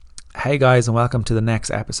Hey guys, and welcome to the next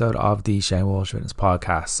episode of the Shane Walsh Fitness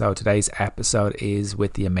Podcast. So today's episode is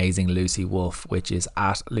with the amazing Lucy Wolfe, which is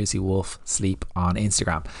at Lucy Wolfe Sleep on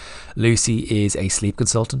Instagram. Lucy is a sleep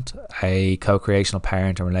consultant, a co-creational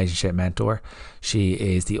parent and relationship mentor. She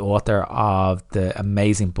is the author of the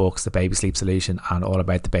amazing books, The Baby Sleep Solution and All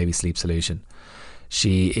About the Baby Sleep Solution.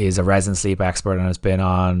 She is a resident sleep expert and has been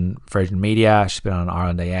on Virgin Media. She's been on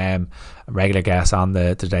Ireland AM, a regular guest on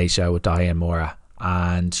the Today Show with Diane Mora.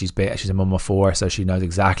 And she's a mum of four, so she knows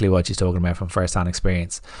exactly what she's talking about from first-hand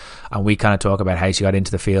experience. And we kind of talk about how she got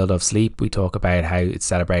into the field of sleep. We talk about how it's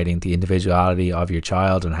celebrating the individuality of your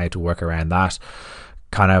child and how to work around that,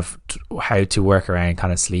 kind of how to work around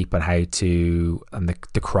kind of sleep and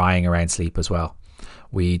the crying around sleep as well.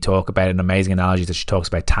 We talk about an amazing analogy that she talks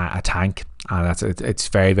about a tank, and it's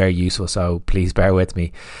very, very useful, so please bear with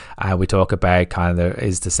me. We talk about kind of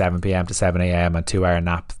is the 7 p.m. to 7 a.m. and 2-hour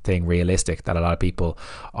nap thing realistic, that a lot of people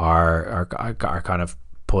are kind of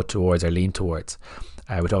put towards or lean towards.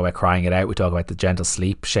 We talk about crying it out. We talk about the gentle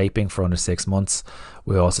sleep shaping for under 6 months.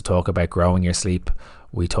 We also talk about growing your sleep.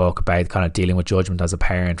 We talk about kind of dealing with judgment as a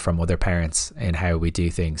parent from other parents in how we do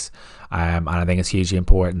things. And I think it's hugely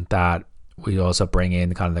important that we also bring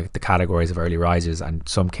in kind of the categories of early risers, and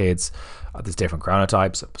some kids, there's different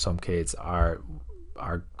chronotypes. Some kids are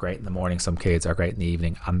great in the morning, some kids are great in the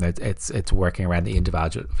evening, and it's working around the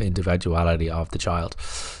individuality of the child.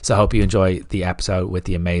 So I hope you enjoy the episode with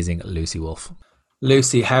the amazing Lucy Wolfe.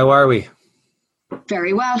 Lucy, how are we?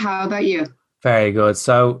 Very well. How about you? Very good.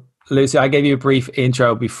 So Lucy, I gave you a brief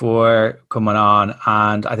intro before coming on,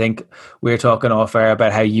 and I think we were talking off air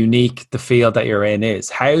about how unique the field that you're in is.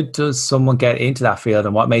 How does someone get into that field,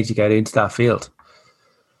 and what made you get into that field?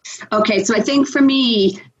 Okay, so I think for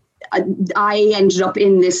me, I ended up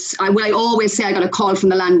in this, I always say I got a call from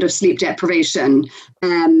the land of sleep deprivation.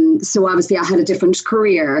 So obviously I had a different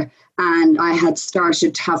career, and I had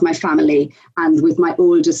started to have my family, and with my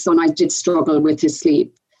oldest son, I did struggle with his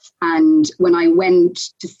sleep. And when I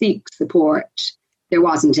went to seek support, there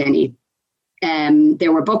wasn't any.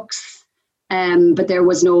 There were books, but there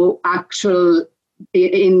was no actual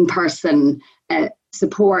in-person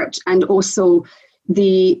support. And also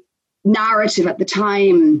the narrative at the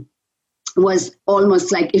time was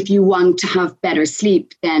almost like, if you want to have better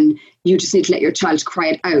sleep, then you just need to let your child cry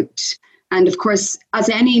it out. And of course, as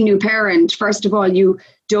any new parent, first of all, you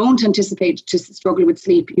don't anticipate to struggle with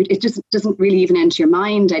sleep. It just doesn't really even enter your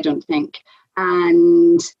mind, I don't think.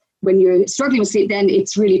 And when you're struggling with sleep, then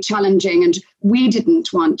it's really challenging. And we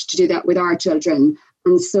didn't want to do that with our children.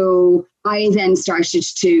 And so I then started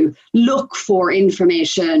to look for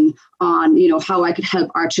information on, how I could help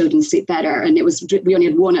our children sleep better. And we only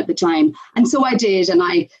had one at the time. And so I did, and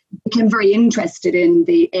I became very interested in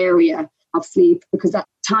the area of sleep, because at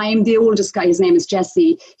the time, the oldest guy, his name is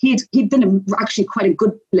Jesse, he'd been actually quite a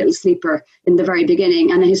good little sleeper in the very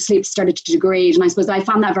beginning, and his sleep started to degrade. And I suppose I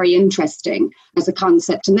found that very interesting as a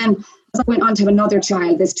concept. And then as I went on to have another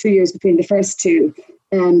child, there's 2 years between the first two,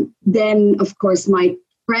 then of course my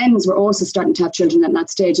friends were also starting to have children at that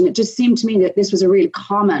stage, and it just seemed to me that this was a really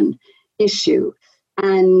common issue,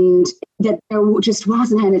 and that there just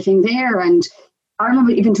wasn't anything there. And I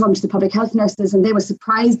remember even talking to the public health nurses, and they were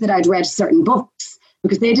surprised that I'd read certain books,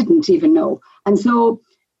 because they didn't even know. And so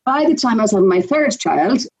by the time I was having my third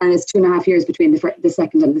child, and it's 2.5 years between the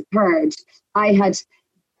second and the third, I had,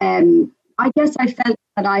 I guess I felt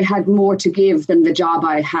that I had more to give than the job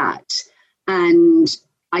I had. And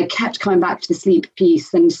I kept coming back to the sleep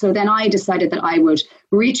piece. And so then I decided that I would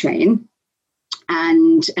retrain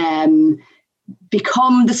and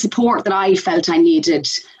become the support that I felt I needed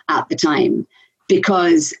at the time,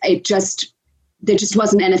 because there just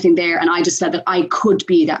wasn't anything there, and I just felt that I could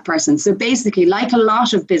be that person. So basically, like a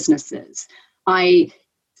lot of businesses, I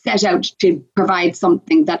set out to provide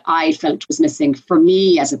something that I felt was missing for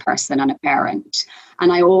me as a person and a parent.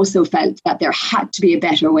 And I also felt that there had to be a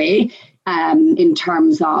better way in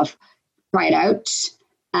terms of try it out.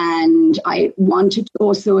 And I wanted to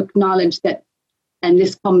also acknowledge that, and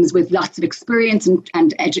this comes with lots of experience and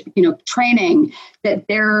training, that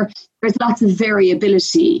there's lots of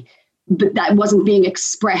variability, but that wasn't being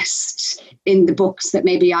expressed in the books that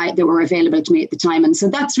that were available to me at the time. And so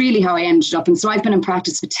that's really how I ended up. And so I've been in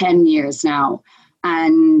practice for 10 years now.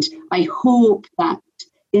 And I hope that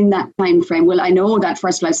in that time frame, I know that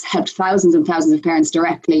first of all, I've helped thousands and thousands of parents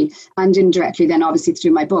directly and indirectly, then obviously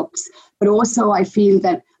through my books. But also I feel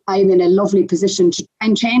that I'm in a lovely position to try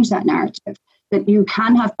and change that narrative, that you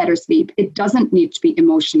can have better sleep. It doesn't need to be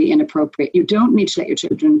emotionally inappropriate. You don't need to let your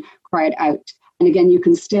children cry it out. And again, you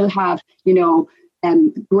can still have,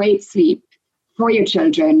 great sleep for your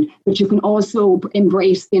children, but you can also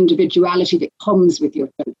embrace the individuality that comes with your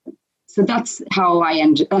children. So that's how I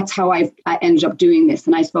ended up doing this.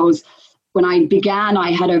 And I suppose when I began,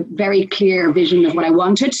 I had a very clear vision of what I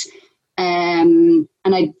wanted. And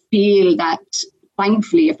I feel that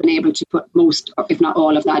thankfully I've been able to put most, if not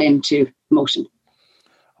all of that into motion.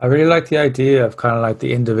 I really like the idea of kind of like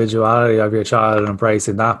the individuality of your child and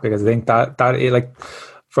embracing that, because I think that like,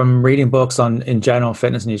 from reading books on in general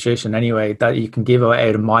fitness and nutrition anyway, that you can give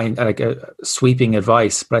out of mind like a sweeping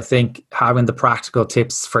advice, but I think having the practical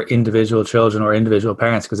tips for individual children or individual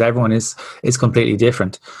parents, because everyone is completely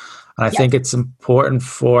different. And I think it's important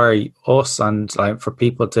for us and like for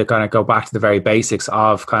people to kind of go back to the very basics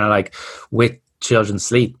of kind of like with children's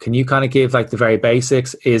sleep. Can you kind of give like the very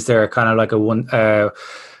basics? Is there kind of like a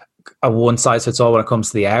one size fits all when it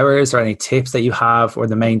comes to the hours, or any tips that you have, or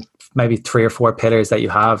the main maybe 3 or 4 pillars that you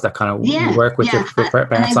have that kind of you work with your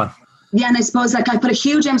parents on? Yeah, and I suppose like I put a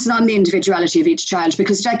huge emphasis on the individuality of each child,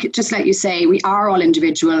 because just like you say, we are all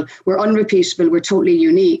individual, we're unrepeatable, we're totally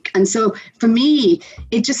unique. And so for me,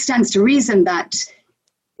 it just stands to reason that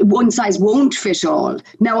one size won't fit all.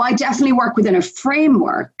 Now, I definitely work within a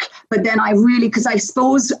framework, but then I really, because I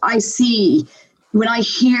suppose I see when I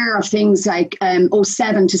hear of things like 7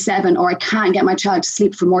 to 7, or I can't get my child to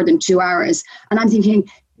sleep for more than 2 hours, and I'm thinking,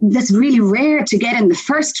 that's really rare to get in the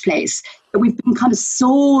first place. But we've been kind of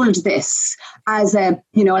sold this as a,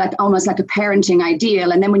 like almost like a parenting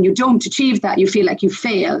ideal. And then when you don't achieve that, you feel like you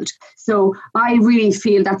failed. So I really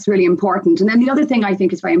feel that's really important. And then the other thing I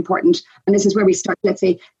think is very important, and this is where we start, let's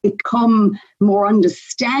say, become more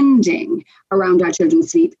understanding around our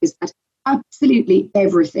children's sleep, is that absolutely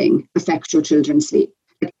everything affects your children's sleep.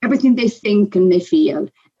 Like everything they think and they feel,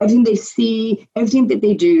 everything they see, everything that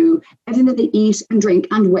they do, everything that they eat and drink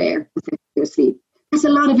and wear affects their sleep. That's a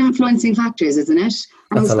lot of influencing factors, isn't it?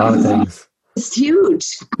 And that's a lot of things. It's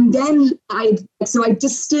huge. And then I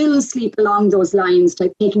distill sleep along those lines,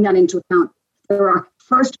 like taking that into account. There are,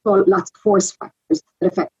 first of all, lots of force factors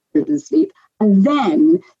that affect children's sleep. And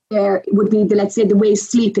then there would be let's say the way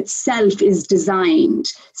sleep itself is designed.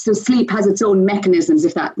 So sleep has its own mechanisms,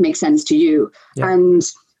 if that makes sense to you. Yeah. And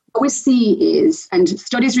what we see is, and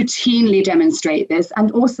studies routinely demonstrate this,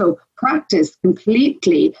 and also practice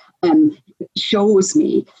completely shows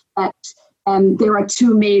me that there are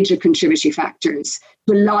 2 major contributory factors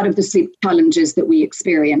to a lot of the sleep challenges that we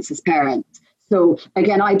experience as parents. So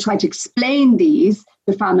again, I try to explain these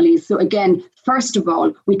to families. So again, first of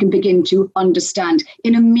all, we can begin to understand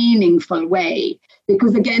in a meaningful way.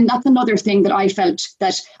 Because again, that's another thing that I felt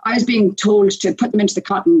that I was being told to put them into the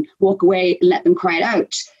cot and walk away and let them cry it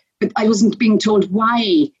out. But I wasn't being told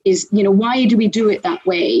why do we do it that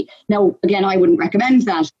way? Now, again, I wouldn't recommend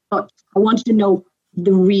that, but I wanted to know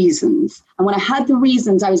the reasons. And when I had the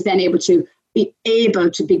reasons, I was then able to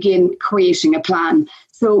begin creating a plan.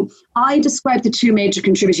 So I described the 2 major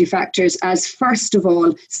contributing factors as, first of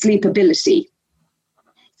all, sleepability.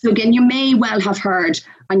 So again, you may well have heard,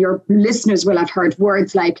 and your listeners will have heard,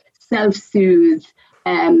 words like self-soothe,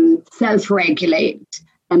 self-regulate,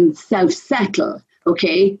 and self-settle,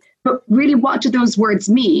 okay? But really, what do those words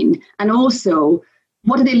mean? And also,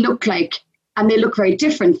 what do they look like? And they look very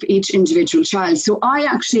different for each individual child. So I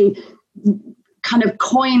actually kind of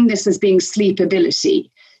coined this as being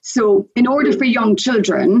sleepability. So in order for young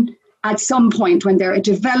children, at some point when they're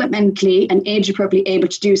developmentally and age-appropriately able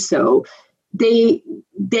to do so, they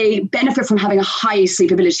benefit from having a high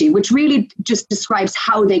sleepability, which really just describes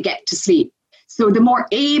how they get to sleep. So the more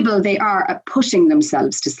able they are at pushing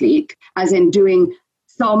themselves to sleep, as in doing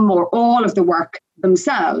some or all of the work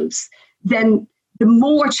themselves, then the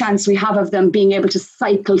more chance we have of them being able to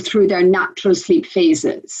cycle through their natural sleep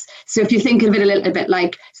phases. So if you think of it a little bit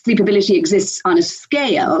like sleepability exists on a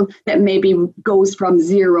scale that maybe goes from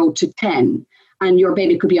 0 to 10, and your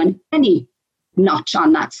baby could be on any notch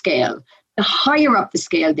on that scale. The higher up the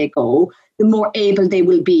scale they go, the more able they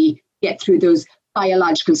will be get through those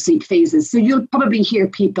biological sleep phases. So you'll probably hear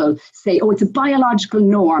people say, oh, it's a biological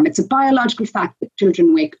norm. It's a biological fact that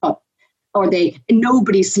children wake up, or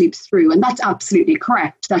nobody sleeps through. And that's absolutely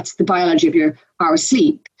correct. That's the biology of our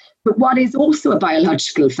sleep. But what is also a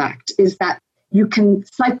biological fact is that you can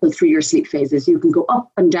cycle through your sleep phases. You can go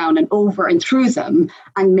up and down and over and through them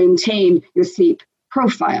and maintain your sleep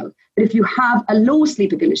profile. But if you have a low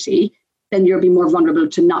sleepability, then you'll be more vulnerable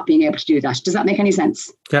to not being able to do that. Does that make any sense?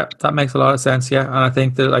 Yeah, that makes a lot of sense. Yeah. And I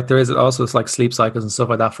think that like there is also like sleep cycles and stuff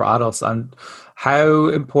like that for adults, and How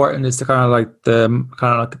important is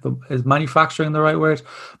the is manufacturing the right word?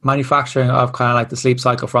 Manufacturing of kind of like the sleep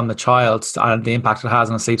cycle from the child and the impact it has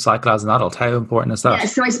on the sleep cycle as an adult. How important is that? Yeah,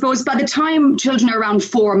 so I suppose by the time children are around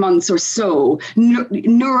 4 months or so,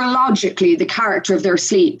 neurologically, the character of their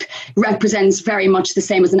sleep represents very much the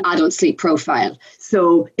same as an adult sleep profile.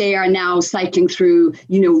 So they are now cycling through,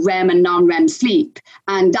 REM and non-REM sleep.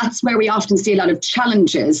 And that's where we often see a lot of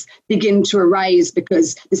challenges begin to arise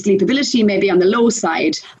because the sleepability may be on the low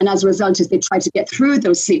side. And as a result, as they try to get through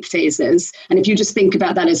those sleep phases, and if you just think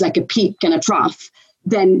about that as like a peak and a trough,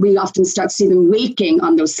 then we often start to see them waking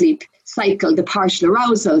on those sleep cycle, the partial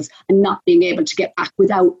arousals, and not being able to get back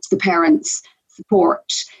without the parents' support,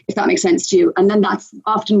 if that makes sense to you. And then that's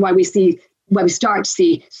often why we start to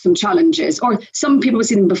see some challenges, or some people will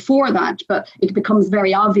see them before that, but it becomes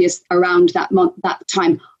very obvious around that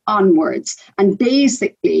time onwards. And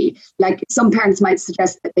basically, like some parents might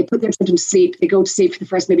suggest that they put their children to sleep, they go to sleep for the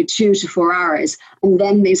first maybe 2 to 4 hours, and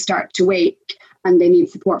then they start to wake and they need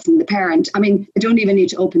support from the parent. I mean, they don't even need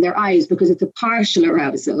to open their eyes because it's a partial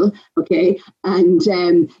arousal, okay? And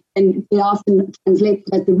they often translate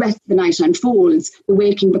as the rest of the night unfolds, the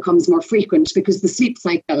waking becomes more frequent because the sleep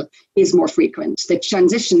cycle is more frequent. The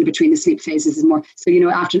transition between the sleep phases is more. So,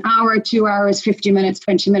 after an hour, 2 hours, 50 minutes,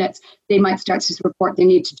 20 minutes, they might start to report they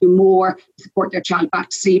need to do more to support their child back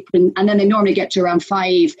to sleep. And then they normally get to around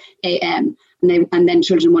 5 a.m. And then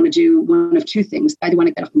children want to do one of two things. They either want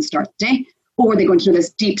to get up and start the day, or they go into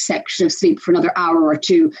this deep section of sleep for another hour or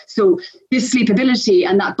two. So this sleepability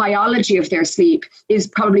and that biology of their sleep is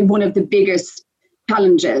probably one of the biggest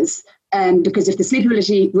challenges. Because if the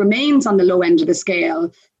sleepability remains on the low end of the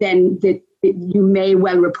scale, then you may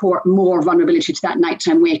well report more vulnerability to that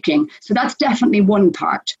nighttime waking. So that's definitely one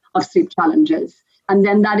part of sleep challenges. And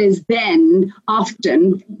then that is then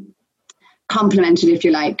often complemented, if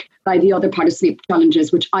you like, by the other part of sleep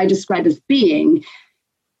challenges, which I describe as being,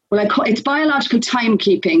 it's biological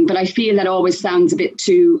timekeeping, but I feel that always sounds a bit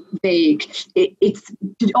too vague. It's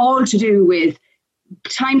all to do with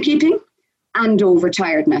timekeeping and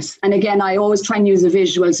overtiredness. And again, I always try and use a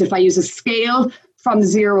visual. So if I use a scale from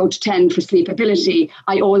 0 to 10 for sleepability,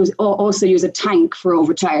 I always also use a tank for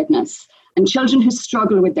overtiredness. And children who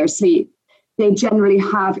struggle with their sleep, they generally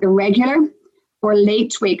have irregular or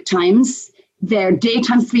late wake times. Their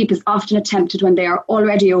daytime sleep is often attempted when they are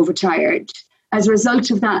already overtired. As a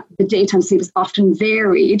result of that, the daytime sleep is often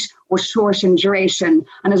varied or short in duration.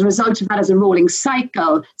 And as a result of that, as a rolling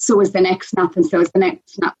cycle, so is the next nap and so is the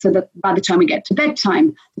next nap. So that by the time we get to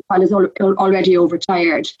bedtime, the child is already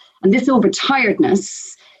overtired. And this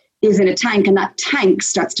overtiredness is in a tank, and that tank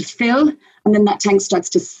starts to fill, and then that tank starts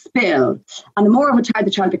to spill. And the more overtired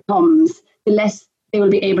the child becomes, the less they will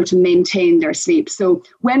be able to maintain their sleep. So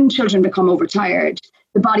when children become overtired,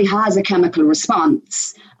 the body has a chemical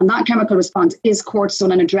response, and that chemical response is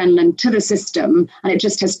cortisol and adrenaline to the system, and it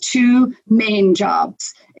just has two main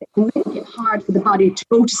jobs. It can make it hard for the body to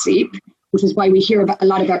go to sleep, which is why we hear a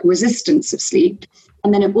lot about resistance of sleep,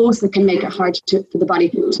 and then it also can make it hard for the body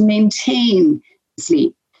to maintain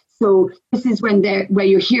sleep. So this is where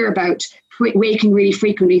you hear about waking really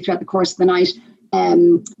frequently throughout the course of the night,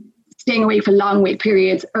 staying awake for long wake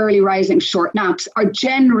periods, early rising, short naps are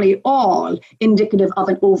generally all indicative of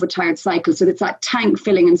an overtired cycle. So it's that tank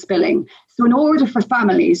filling and spilling. So in order for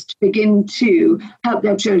families to begin to help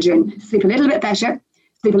their children sleep a little bit better,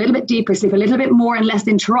 sleep a little bit deeper, sleep a little bit more and less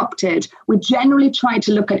interrupted, we generally try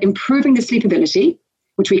to look at improving the sleepability,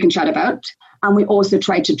 which we can chat about, and we also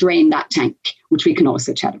try to drain that tank, which we can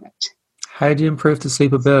also chat about. How do you improve the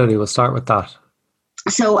sleepability? We'll start with that.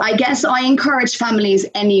 So I guess I encourage families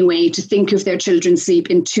anyway to think of their children's sleep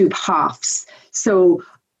in two halves. So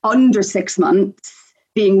under 6 months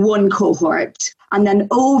being one cohort, and then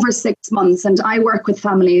over 6 months. And I work with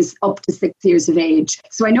families up to 6 years of age.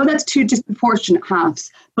 So I know that's two disproportionate halves,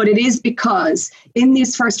 but it is because in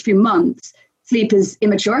these first few months, sleep is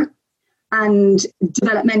immature. And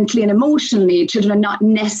developmentally and emotionally, children are not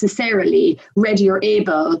necessarily ready or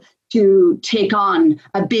able to take on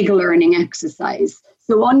a big learning exercise.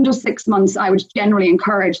 So under 6 months, I would generally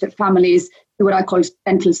encourage that families do what I call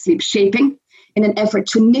gentle sleep shaping in an effort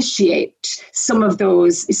to initiate some of the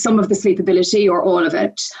sleepability or all of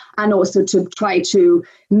it, and also to try to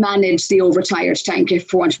manage the overtired tank, if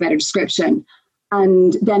for want of a better description.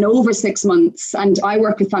 And then over 6 months, and I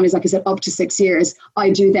work with families, like I said, up to 6 years, I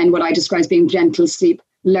do then what I describe as being gentle sleep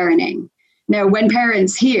learning. Now, when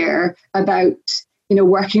parents hear about,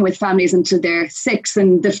 working with families until they're 6,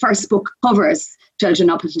 and the first book covers children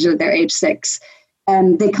up until they're age 6,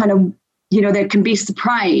 they kind of, they can be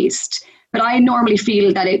surprised. But I normally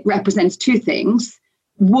feel that it represents two things.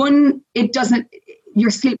 one,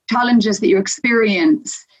 your sleep challenges that you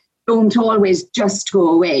experience don't always just go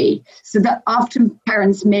away. So that often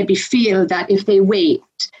parents maybe feel that if they wait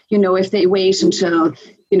until,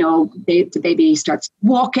 the baby starts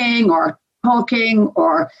walking or talking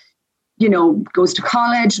or, goes to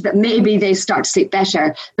college, that maybe they start to sleep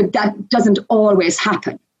better, but that doesn't always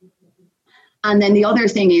happen. And then the other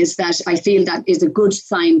thing is that I feel that is a good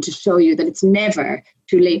sign to show you that it's never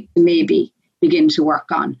too late to maybe begin to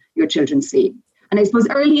work on your children's sleep. And I suppose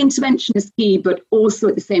early intervention is key, but also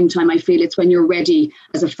at the same time, I feel it's when you're ready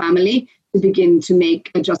as a family to begin to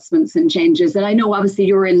make adjustments and changes. And I know obviously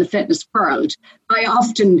you're in the fitness world. I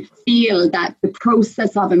often feel that the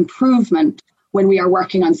process of improvement when we are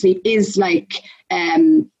working on sleep is like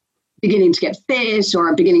beginning to get fit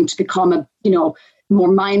or beginning to become more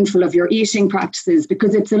mindful of your eating practices,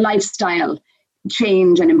 because it's a lifestyle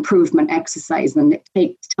change and improvement exercise, and it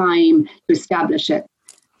takes time to establish it.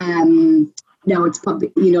 Now it's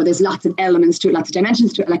probably, there's lots of elements to it, lots of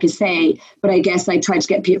dimensions to it, like I say, but I guess I try to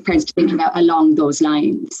get parents to think about along those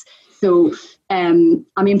lines. So, parents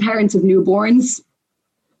of newborns,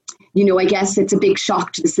 I guess it's a big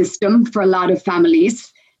shock to the system for a lot of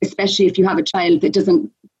families, especially if you have a child that doesn't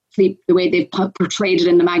sleep the way they've portrayed it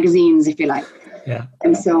in the magazines, if you like. Yeah.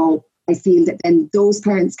 And so I feel that then those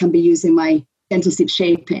parents can be using my gentle sleep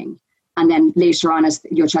shaping, and then later on, as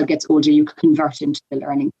your child gets older, you can convert into the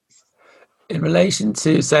learning. In relation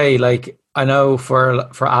to, say, like, I know for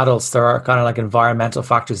adults, there are kind of like environmental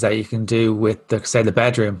factors that you can do with the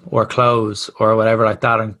bedroom or clothes or whatever like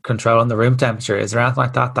that, and controlling the room temperature. Is there anything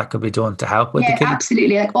like that could be done to help with the kid?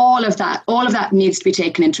 Absolutely. Like all of that needs to be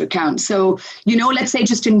taken into account. So, let's say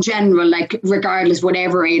just in general, like regardless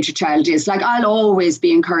whatever age your child is, like I'll always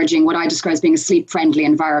be encouraging what I describe as being a sleep friendly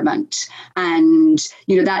environment. And,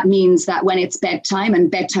 that means that when it's bedtime, and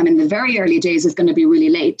bedtime in the very early days is going to be really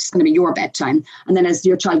late, it's going to be your bedtime. And then as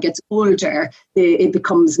your child gets older, it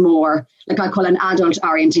becomes more like I call an adult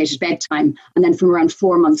orientated bedtime, and then from around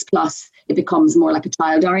 4 months plus it becomes more like a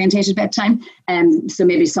child orientated bedtime, so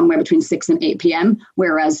maybe somewhere between 6 and 8 p.m,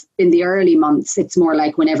 whereas in the early months it's more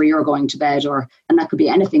like whenever you're going to bed, and that could be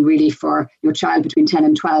anything really for your child between 10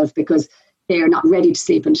 and 12, because they're not ready to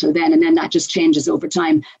sleep until then, and then that just changes over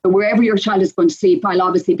time. But wherever your child is going to sleep, I'll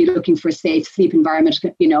obviously be looking for a safe sleep environment,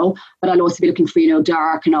 but I'll also be looking for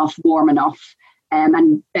dark enough, warm enough,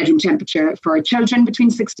 and bedroom temperature for children between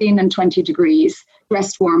 16 and 20 degrees,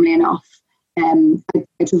 dressed warmly enough. I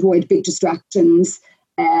try to avoid big distractions,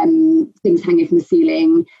 things hanging from the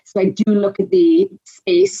ceiling. So I do look at the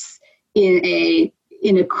space in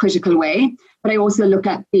a critical way, but I also look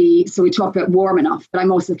at so we talk about warm enough, but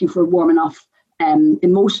I'm also looking for a warm enough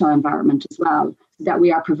emotional environment as well, so that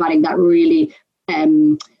we are providing that really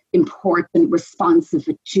important, responsive,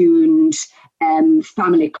 attuned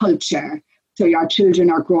family culture. So our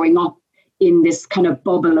children are growing up in this kind of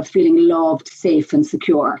bubble of feeling loved, safe and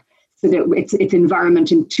secure. So that it's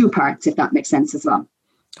environment in two parts, if that makes sense as well.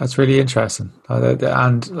 That's really interesting.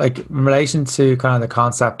 And like in relation to kind of the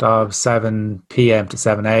concept of 7 p.m. to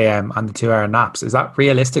 7 a.m. and the 2-hour naps, is that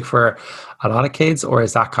realistic for a lot of kids, or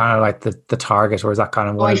is that kind of like the target, or is that kind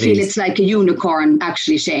of one of these? I feel it's like a unicorn,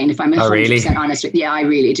 actually, Shane, if I'm 100% honest with you. Yeah, I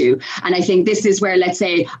really do. And I think this is where, let's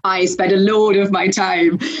say, I spend a load of my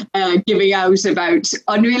time giving out about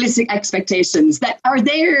unrealistic expectations that are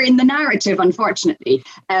there in the narrative, unfortunately.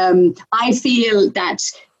 I feel that,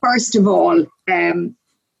 first of all,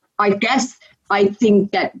 I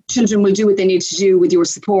think that children will do what they need to do with your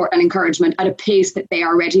support and encouragement at a pace that they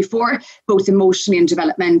are ready for, both emotionally and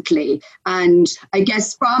developmentally. And I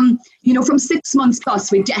guess from 6 months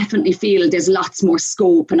plus, we definitely feel there's lots more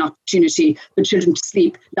scope and opportunity for children to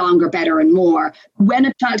sleep longer, better and more. When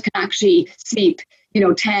a child can actually sleep,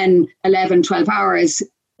 10, 11, 12 hours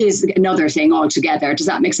is another thing altogether. Does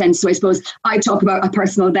that make sense? So I suppose I talk about a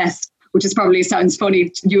personal best, which is probably sounds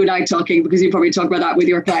funny, you and I talking, because you probably talk about that with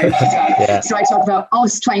your clients as well. Yeah. So I talk about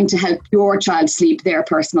us trying to help your child sleep their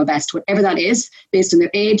personal best, whatever that is, based on their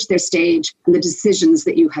age, their stage, and the decisions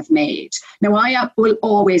that you have made. Now, I will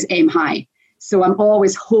always aim high. So I'm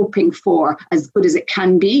always hoping for as good as it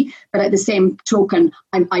can be. But at the same token,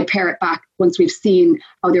 I pare it back once we've seen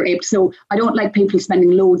how they're able. So I don't like people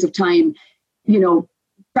spending loads of time,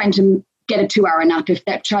 trying to get a 2-hour nap if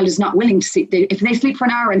that child is not willing to sleep. If they sleep for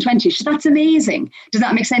an hour and 20, that's amazing. Does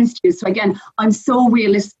that make sense to you? So again, I'm so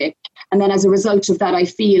realistic. And then as a result of that, I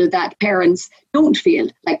feel that parents don't feel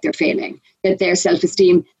like they're failing, that their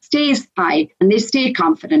self-esteem stays high and they stay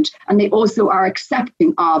confident. And they also are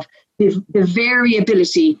accepting of the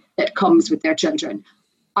variability that comes with their children.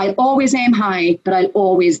 I'll always aim high, but I'll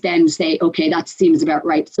always then say, okay, that seems about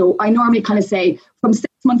right. So I normally kind of say from 6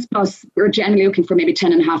 months plus, we're generally looking for maybe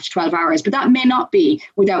 10 and a half to 12 hours, but that may not be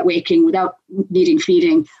without waking, without needing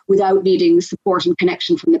feeding, without needing support and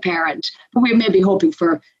connection from the parent. But we may be hoping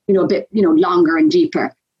for, a bit, longer and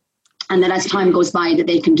deeper. And then as time goes by, that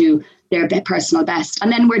they can do their personal best.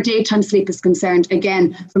 And then where daytime sleep is concerned,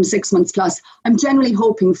 again, from 6 months plus, I'm generally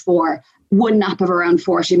hoping for one nap of around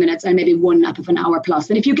 40 minutes and maybe one nap of an hour plus.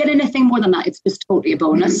 And if you get anything more than that, it's just totally a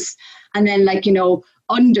bonus. And then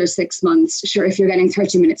under 6 months, sure, if you're getting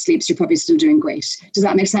 30 minutes sleep, you're probably still doing great. Does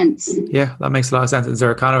that make sense? Yeah, that makes a lot of sense. Is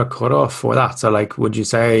there a kind of a cutoff for that? So would you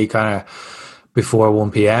say kind of before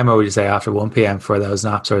 1 p.m. or would you say after 1 p.m. for those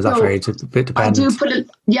naps, or is that very dependent? I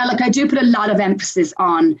do put a lot of emphasis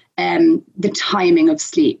on the timing of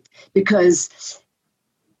sleep, because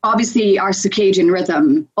obviously our circadian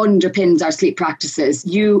rhythm underpins our sleep practices,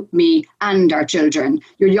 you, me, and our children.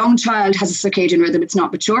 Your young child has a circadian rhythm. It's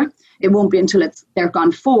not mature. It won't be until they're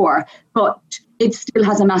gone 4, but it still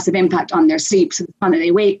has a massive impact on their sleep. So the time that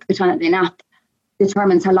they wake, the time that they nap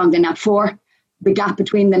determines how long they nap for. The gap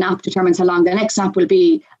between the nap determines how long the next nap will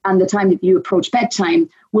be, and the time that you approach bedtime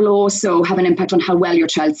will also have an impact on how well your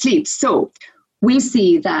child sleeps. So we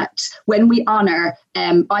see that when we honor,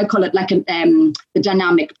 I call it the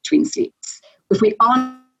dynamic between sleeps. If we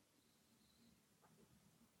honor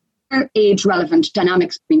age-relevant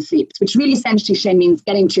dynamics between sleeps, which really essentially means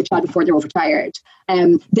getting to your child before they're overtired,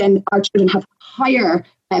 then our children have higher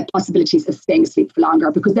possibilities of staying asleep for longer,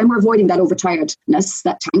 because then we're avoiding that overtiredness,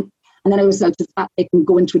 that time. And then as a result of that, they can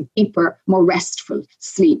go into a deeper, more restful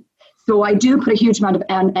sleep. So I do put a huge amount of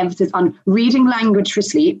emphasis on reading language for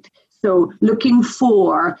sleep. So looking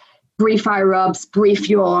for brief eye rubs, brief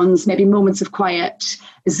yawns, maybe moments of quiet,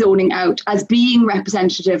 zoning out, as being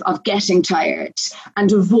representative of getting tired,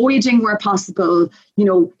 and avoiding where possible,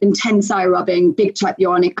 intense eye rubbing, big type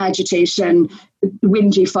yawning, agitation,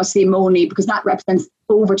 whingy, fussy, moany, because that represents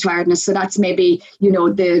overtiredness. So that's maybe,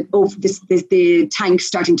 the tank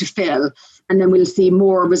starting to fill, and then we'll see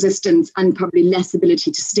more resistance and probably less ability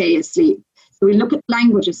to stay asleep. So we look at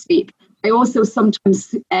language of sleep. I also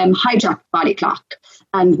sometimes hijack the body clock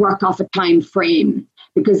and work off a time frame,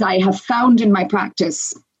 because I have found in my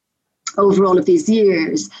practice over all of these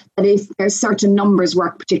years that if there's certain numbers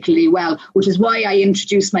work particularly well, which is why I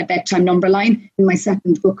introduced my bedtime number line in my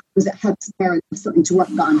second book, because it helps parents have something to work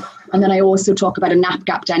on. And then I also talk about a nap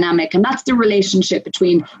gap dynamic, and that's the relationship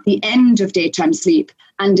between the end of daytime sleep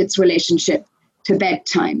and its relationship to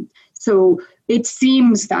bedtime. So it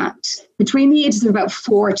seems that between the ages of about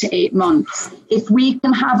 4 to 8 months, if we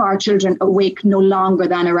can have our children awake no longer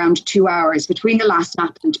than around 2 hours between the last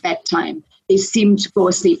nap and bedtime, they seem to go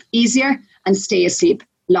asleep easier and stay asleep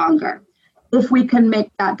longer. If we can make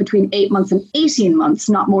that between 8 months and 18 months,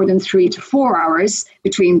 not more than 3 to 4 hours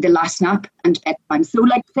between the last nap and bedtime. So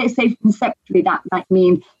say conceptually that might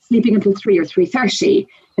mean sleeping until 3 or 3:30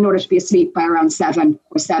 in order to be asleep by around 7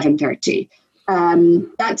 or 7:30.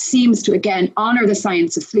 That seems to, again, honor the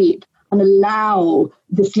science of sleep and allow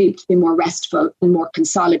the sleep to be more restful and more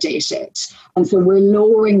consolidated. And so we're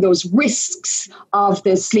lowering those risks of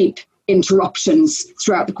the sleep interruptions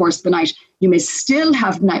throughout the course of the night. You may still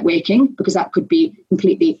have night waking, because that could be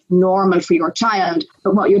completely normal for your child.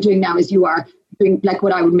 But what you're doing now is you are doing like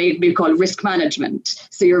what I would maybe call risk management.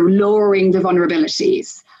 So you're lowering the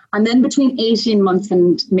vulnerabilities. And then between 18 months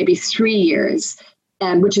and maybe 3 years,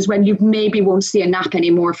 which is when you maybe won't see a nap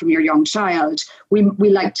anymore from your young child, we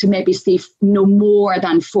like to maybe see no more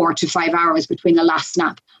than 4 to 5 hours between the last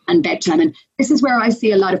nap and bedtime. And this is where I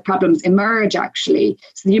see a lot of problems emerge, actually.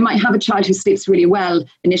 So you might have a child who sleeps really well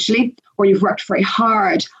initially, or you've worked very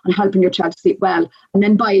hard on helping your child sleep well. And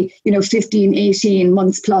then by 15, 18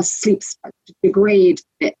 months plus, sleep starts to degrade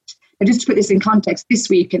a bit. And just to put this in context, this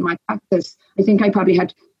week in my practice, I think I probably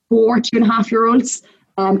had 4 2.5-year-olds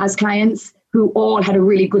as clients who all had a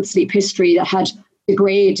really good sleep history that had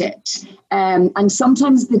degraded. And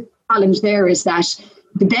sometimes the challenge there is that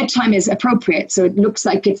the bedtime is appropriate, so it looks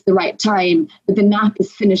like it's the right time, but the nap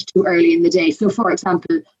is finished too early in the day. So, for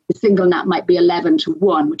example, the single nap might be 11 to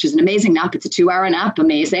 1, which is an amazing nap. It's a 2-hour nap,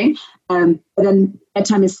 amazing. But then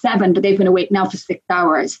bedtime is 7, but they've been awake now for 6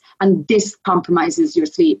 hours, and this compromises your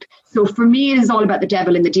sleep. So for me, it is all about the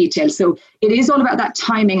devil in the details. So it is all about that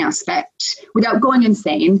timing aspect without going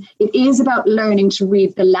insane. It is about learning to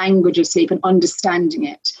read the language of sleep and understanding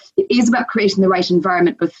it. It is about creating the right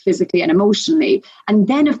environment, both physically and emotionally. And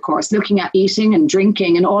then, of course, looking at eating and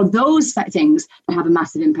drinking and all those things that have a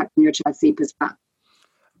massive impact on your child's sleep as well.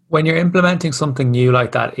 When you're implementing something new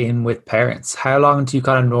like that in with parents, how long do you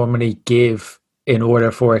kind of normally give in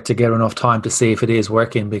order for it to get enough time to see if it is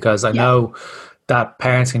working. Because I know that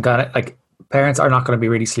parents can kind of like, parents are not going to be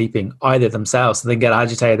really sleeping either themselves. So they get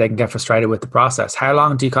agitated, they can get frustrated with the process. How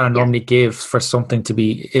long do you kind of normally give for something to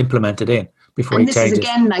be implemented in before and you this change is it?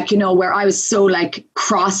 again, like, you know, where I was so like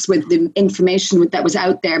cross with the information that was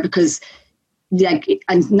out there, because like,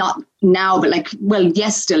 and not now, but like, well,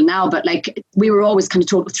 yes, still now, but like we were always kind of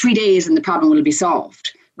told 3 days and the problem will be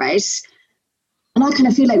solved, right? And I kind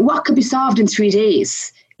of feel like, what could be solved in 3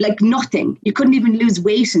 days? Like nothing. You couldn't even lose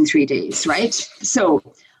weight in 3 days, right? So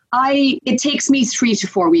it takes me 3 to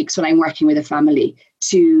 4 weeks when I'm working with a family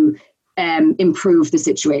to improve the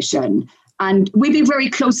situation. And we'd be very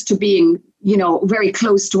close to being, you know, very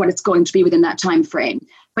close to what it's going to be within that time frame.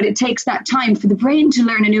 But it takes that time for the brain to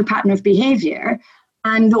learn a new pattern of behavior.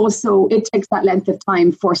 And also it takes that length of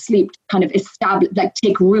time for sleep to kind of establish, like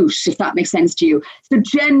take root, if that makes sense to you. So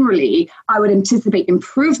generally, I would anticipate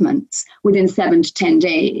improvements within 7 to 10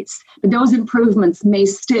 days. But those improvements may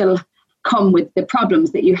still come with the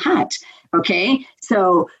problems that you had. Okay.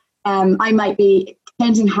 So I might be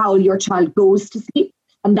changing how your child goes to sleep,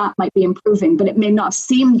 and that might be improving, but it may not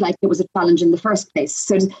seem like it was a challenge in the first place.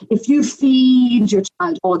 So if you feed your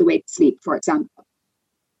child all the way to sleep, for example,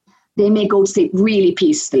 they may go to sleep really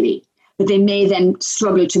peacefully, but they may then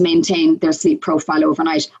struggle to maintain their sleep profile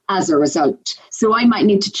overnight as a result. So I might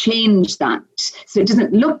need to change that. So it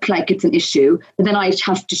doesn't look like it's an issue, but then I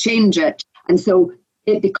have to change it. And so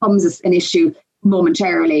it becomes an issue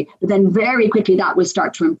momentarily, but then very quickly that will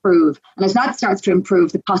start to improve. And as that starts to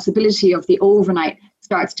improve, the possibility of the overnight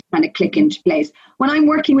starts to kind of click into place. When I'm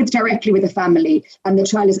working directly with a family and the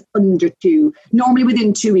child is under 2, normally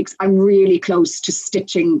within 2 weeks, I'm really close to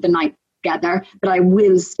stitching the night together, but I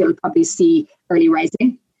will still probably see early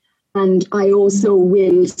rising. And I also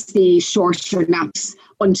will see shorter naps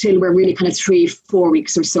until we're really kind of 3-4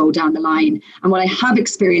 weeks or so down the line. And what I have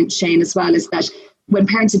experienced, Shane, as well, is that when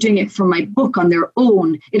parents are doing it for my book on their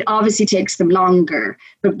own, it obviously takes them longer.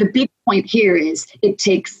 But the big point here is it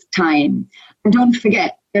takes time. And don't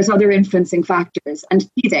forget, there's other influencing factors, and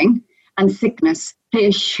teething and sickness play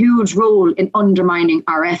a huge role in undermining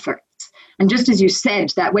our efforts. And just as you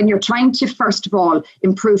said, that when you're trying to, first of all,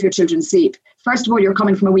 improve your children's sleep, first of all, you're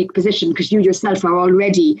coming from a weak position because you yourself are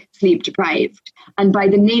already sleep deprived. And by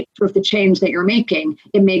the nature of the change that you're making,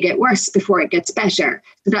 it may get worse before it gets better.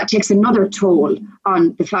 So that takes another toll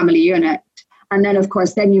on the family unit. And then, of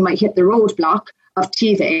course, then you might hit the roadblock of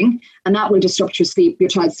teething, and that will disrupt your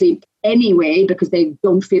child's sleep anyway, because they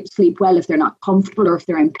don't sleep well if they're not comfortable or if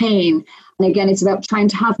they're in pain. And again, it's about trying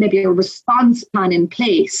to have maybe a response plan in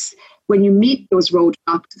place when you meet those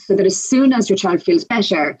roadblocks, so that as soon as your child feels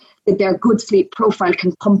better, that their good sleep profile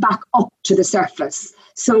can come back up to the surface.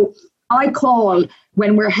 So I call,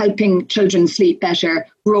 when we're helping children sleep better,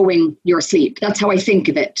 growing your sleep. That's how I think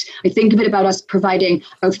of it. I think of it about us providing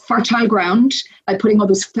a fertile ground by putting all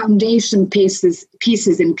those foundation pieces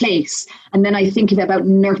in place. And then I think of it about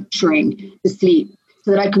nurturing the sleep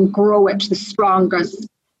so that I can grow it to the strongest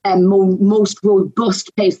and most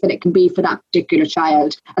robust place that it can be for that particular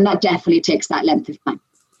child. And that definitely takes that length of time.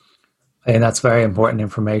 And that's very important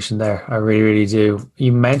information there. I really, really do.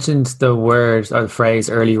 You mentioned the word or the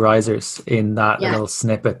phrase early risers in that little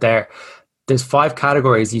snippet there. There's 5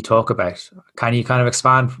 categories you talk about. Can you kind of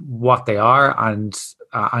expand what they are and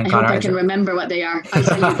I hope I can remember what they are. I'll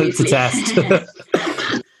tell you briefly. It's a test.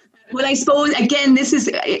 Well, I suppose, again, this is,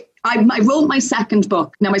 I wrote my second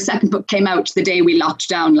book. Now, my second book came out the day we locked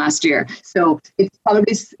down last year. So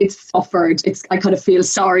it's suffered. I kind of feel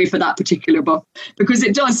sorry for that particular book because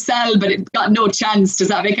it does sell, but it got no chance. Does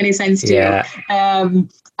that make any sense to you?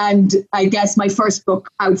 And I guess my first book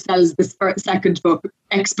outsells this second book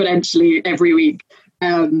exponentially every week.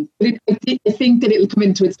 But I think that it'll come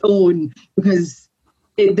into its own because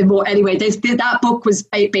that book was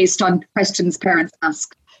based on questions parents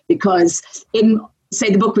ask. Because the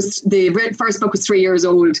first book was 3 years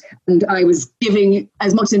old and I was giving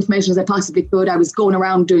as much information as I possibly could. I was going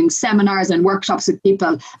around doing seminars and workshops with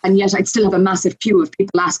people, and yet I'd still have a massive queue of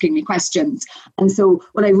people asking me questions. And so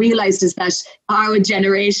what I realized is that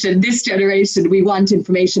this generation, we want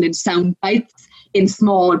information in sound bites, in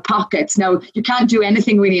small pockets. Now, you can't do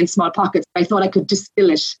anything really in small pockets, but I thought I could distill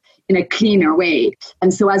it in a cleaner way.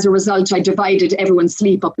 And so as a result, I divided everyone's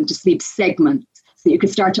sleep up into sleep segments. So you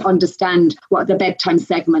could start to understand what the bedtime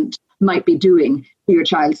segment might be doing to your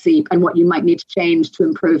child's sleep and what you might need to change to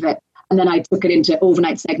improve it. And then I took it into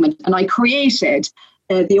overnight segment, and I created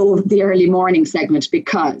the early morning segment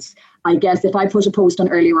because I guess if I put a post on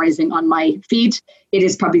early rising on my feed,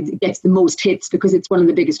 it gets the most hits because it's one of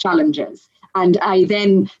the biggest challenges. And I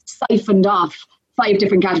then siphoned off 5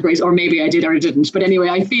 different categories, or maybe I did or I didn't. But anyway,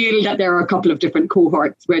 I feel that there are a couple of different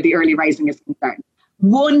cohorts where the early rising is concerned.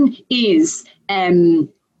 One is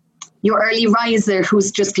your early riser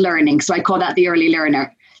who's just learning. So I call that the early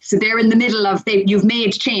learner. So they're in the middle of, you've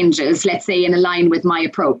made changes, let's say in line with my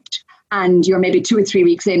approach, and you're maybe 2 or 3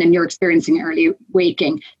 weeks in and you're experiencing early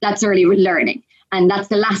waking. That's early learning. And that's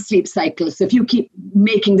the last sleep cycle. So if you keep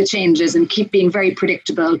making the changes and keep being very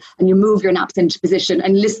predictable and you move your naps into position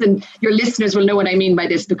and listen, your listeners will know what I mean by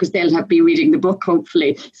this because they'll be reading the book,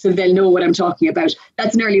 hopefully. So they'll know what I'm talking about.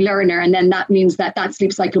 That's an early learner. And then that means that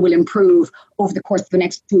sleep cycle will improve over the course of the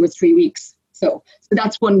next 2 or 3 weeks. So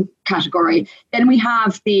that's one category. Then we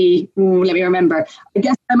have let me remember, I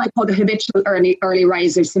guess I might call the habitual early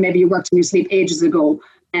risers. So maybe you worked in your sleep ages ago.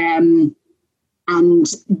 And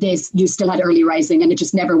you still had early rising and it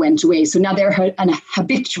just never went away. So now they're an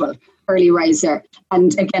habitual early riser.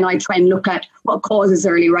 And again, I try and look at what causes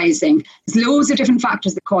early rising. There's loads of different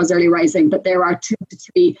factors that cause early rising, but there are 2 to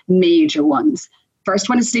 3 major ones. First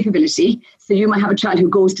one is sleepability. So you might have a child who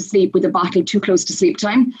goes to sleep with a bottle too close to sleep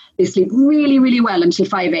time. They sleep really, really well until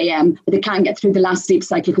 5 a.m., but they can't get through the last sleep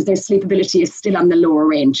cycle because their sleepability is still on the lower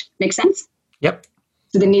range. Make sense? Yep.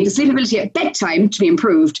 So they need the sleepability at bedtime to be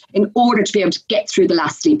improved in order to be able to get through the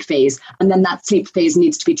last sleep phase. And then that sleep phase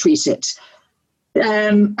needs to be treated.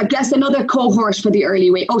 I guess another cohort for the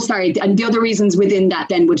early wake. And the other reasons within that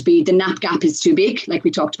then would be the nap gap is too big, like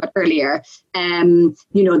we talked about earlier.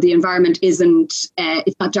 The environment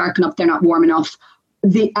it's not dark enough, they're not warm enough.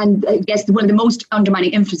 And I guess one of the most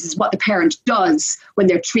undermining influences is what the parent does when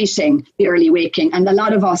they're treating the early waking. And a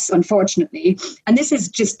lot of us, unfortunately, and this is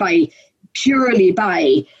just purely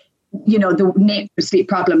by, the nature of sleep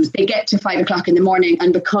problems, they get to 5 o'clock in the morning,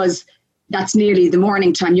 and because that's nearly the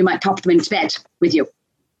morning time, you might pop them into bed with you,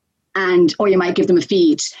 or you might give them a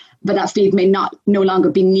feed, but that feed may no longer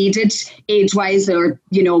be needed age-wise, or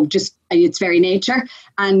just its very nature,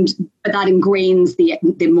 but that ingrains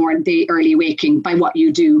the early waking by what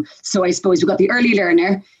you do. So I suppose you've got the early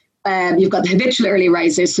learner, you've got the habitual early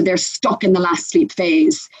risers, so they're stuck in the last sleep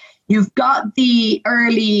phase. You've got the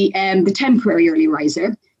temporary early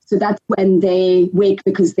riser. So that's when they wake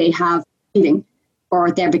because they have feeding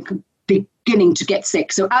or they're beginning to get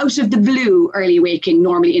sick. So out of the blue, early waking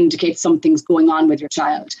normally indicates something's going on with your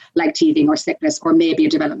child, like teething or sickness or maybe a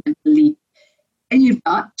developmental leak. And you've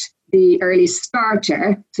got the early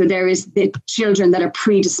starter. So there is the children that are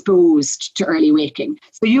predisposed to early waking.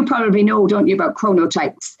 So you probably know, don't you, about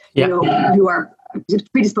chronotypes, who are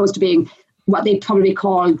predisposed to being what they probably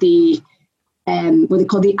call what they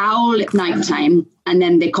call the owl at night time, and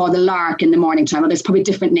then they call the lark in the morning time. Well, there's probably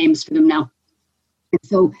different names for them now. And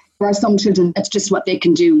so there are some children, that's just what they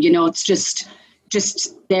can do. It's just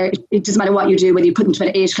there. It doesn't matter what you do, whether you put them to bed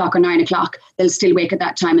at 8 o'clock or 9 o'clock, they'll still wake at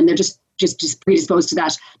that time, and they're just predisposed to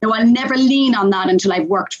that. Now, I'll never lean on that until I've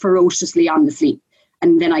worked ferociously on the sleep.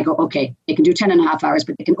 And then I go, okay, they can do 10 and a half hours,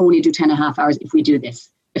 but they can only do 10 and a half hours if we do this,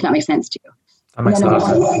 if that makes sense to you. That makes a lot of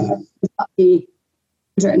sense.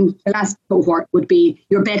 The last cohort would be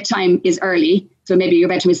your bedtime is early. So maybe your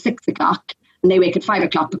bedtime is 6 o'clock and they wake at 5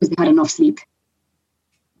 o'clock because they had enough sleep.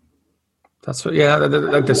 That's what,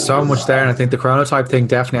 there's so much there. And I think the chronotype thing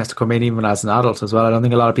definitely has to come in even as an adult as well. I don't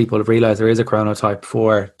think a lot of people have realized there is a chronotype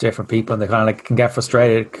for different people, and they kind of can get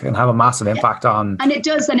frustrated, can have a massive impact on. And it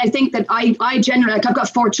does. And I think that I generally, I've got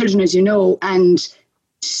 4 children, as you know, and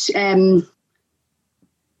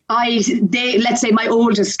let's say my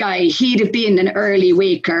oldest guy, he'd have been an early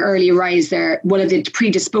waker, early riser, one of the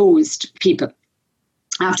predisposed people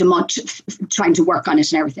after much trying to work on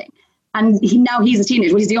it and everything. And now he's a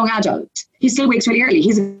teenager, he's a young adult. He still wakes really early.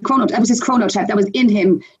 That was his chronotype. That was in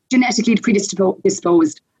him, genetically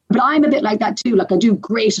predisposed. But I'm a bit like that too. Like, I do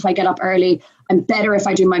great if I get up early. I'm better if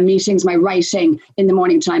I do my meetings, my writing in the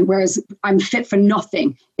morning time, whereas I'm fit for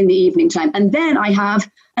nothing in the evening time. And then I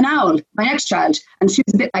have an owl, my next child, and she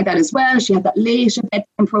was a bit like that as well. She had that later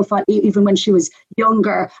bedtime profile, even when she was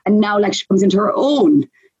younger. And now, like, she comes into her own,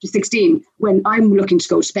 she's 16, when I'm looking to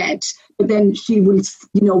go to bed. But then she will,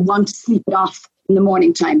 want to sleep it off in the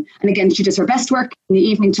morning time. And again, she does her best work in the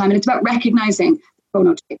evening time. And it's about recognizing the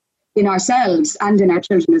chronotype in ourselves and in our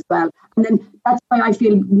children as well. And then that's why I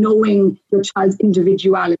feel knowing your child's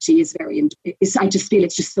individuality is I just feel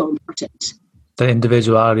it's just so important. The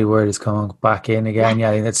individuality word is coming back in again.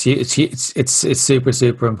 Yeah, I think it's super,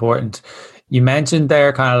 super important. You mentioned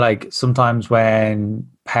there kind of like sometimes when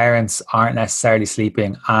parents aren't necessarily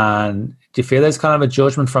sleeping and Do you feel there's kind of a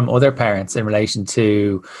judgment from other parents in relation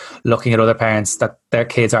to looking at other parents that their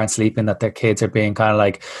kids aren't sleeping, that their kids are being kind of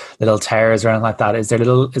like little terrors or anything like that? Is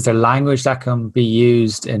there language that can be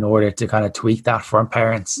used in order to kind of tweak that for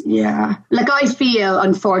parents? Yeah. Like I feel,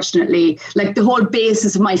 unfortunately, like the whole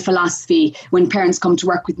basis of my philosophy when parents come to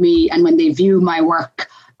work with me and when they view my work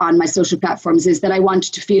on my social platforms is that I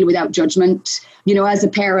wanted to feel without judgment. You know, as a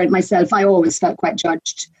parent myself, I always felt quite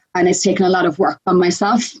judged, and it's taken a lot of work on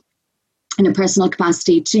myself in a personal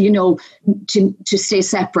capacity to, you know, to stay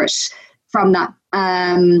separate from that.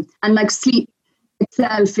 And like sleep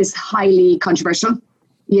itself is highly controversial,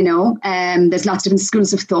 you know, there's lots of different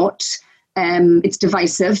schools of thought. It's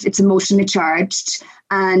divisive, it's emotionally charged.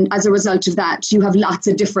 And as a result of that, you have lots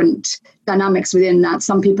of different dynamics within that.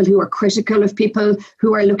 Some people who are critical of people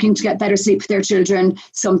who are looking to get better sleep for their children.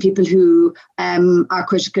 Some people who are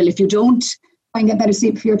critical if you don't try and get better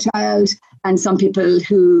sleep for your child. And some people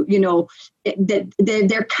who, you know,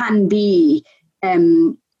 there can be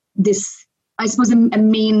this, I suppose, a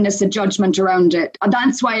meanness, a judgment around it. And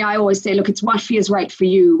that's why I always say, look, it's what feels right for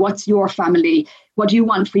you. What's your family? What do you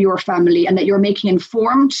want for your family? And that you're making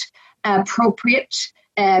informed, appropriate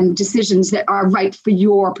decisions that are right for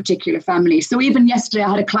your particular family. So even yesterday, I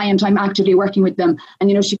had a client, I'm actively working with them. And,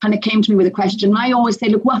 you know, she kind of came to me with a question. And I always say,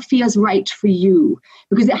 look, what feels right for you?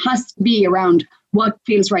 Because it has to be around what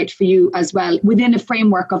feels right for you as well, within a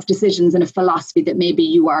framework of decisions and a philosophy that maybe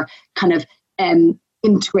you are kind of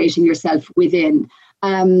integrating yourself within.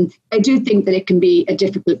 I do think that it can be a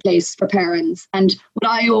difficult place for parents. And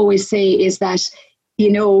what I always say is that,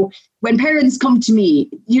 you know, when parents come to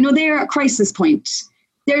me, you know, they're at crisis point.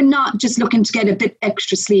 They're not just looking to get a bit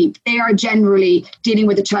extra sleep. They are generally dealing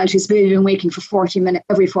with a child who's been waking for 40 minutes,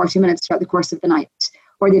 every 40 minutes throughout the course of the night.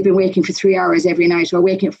 Or they've been waking for 3 hours every night, or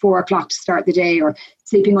waking at 4 o'clock to start the day, or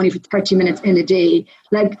sleeping only for 30 minutes in a day.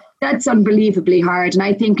 Like, that's unbelievably hard. And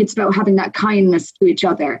I think it's about having that kindness to each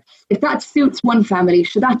other. If that suits one family,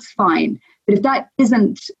 so that's fine. But if that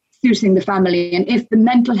isn't suiting the family, and if the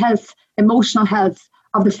mental health, emotional health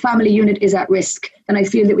of the family unit is at risk, then I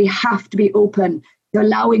feel that we have to be open to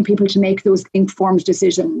allowing people to make those informed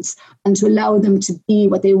decisions and to allow them to be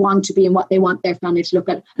what they want to be and what they want their family to look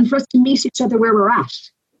at, and for us to meet each other where we're at.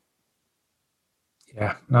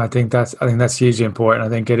 Yeah, no, I think that's hugely important. I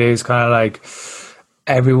think it is kind of like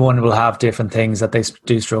everyone will have different things that they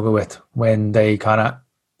do struggle with when they kind of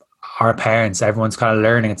are parents. Everyone's kind of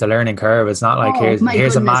learning. It's a learning curve. It's not like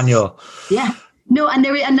here's a manual. Yeah. No, and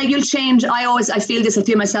like you'll change. I feel this. I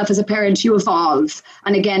feel myself as a parent. You evolve,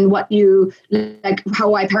 and again, what you like,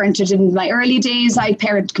 how I parented in my early days, I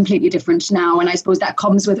parent completely different now, and I suppose that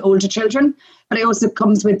comes with older children, but it also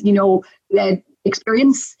comes with, you know,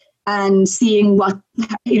 experience and seeing what,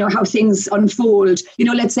 you know, how things unfold. You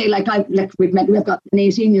know, let's say we've got an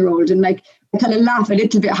 18-year-old, and like I kind of laugh a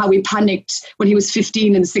little bit how we panicked when he was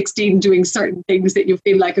 15 and 16 doing certain things that you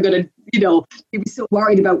feel like are going to, you know, you'd be so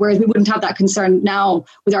worried about, whereas we wouldn't have that concern now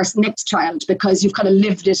with our next child, because you've kind of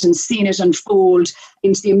lived it and seen it unfold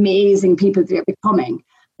into the amazing people they're becoming.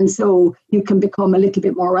 And so you can become a little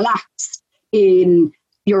bit more relaxed in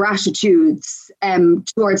your attitudes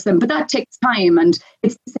towards them. But that takes time, and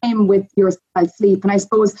it's the same with your sleep. And I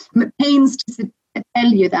suppose it pains to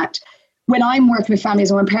tell you that when I'm working with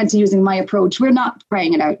families, or when parents are using my approach, we're not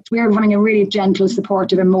praying it out. We're having a really gentle,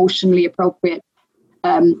 supportive, emotionally appropriate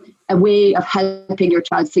a way of helping your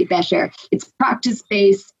child sleep better. It's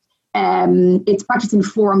practice-based, it's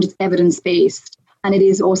practice-informed, it's evidence-based, and it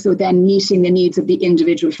is also then meeting the needs of the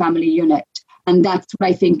individual family unit. And that's what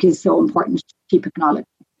I think is so important to keep acknowledging.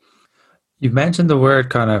 You've mentioned the word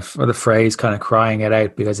kind of, or the phrase kind of crying it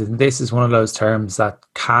out, because this is one of those terms that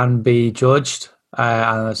can be judged.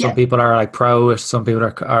 And some people are like pro it, some people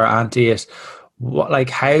are anti it.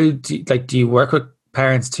 How do you work with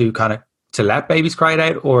parents to kind of to let babies cry it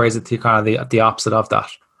out, or is it the opposite of that?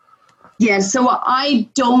 Yeah, so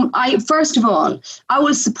first of all, I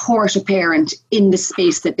will support a parent in the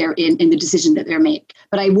space that they're in the decision that they make,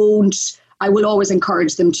 but I will always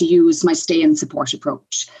encourage them to use my stay and support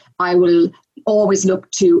approach. I will always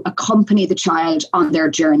look to accompany the child on their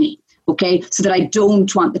journey. Okay, so that I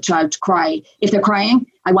don't want the child to cry. If they're crying,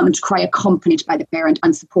 I want them to cry accompanied by the parent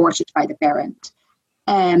and supported by the parent.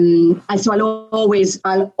 And so I'll always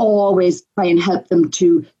try and help them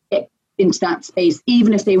to get into that space,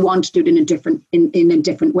 even if they want to do it in a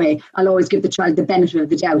different way. I'll always give the child the benefit of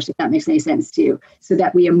the doubt, if that makes any sense to you, so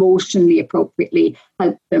that we emotionally appropriately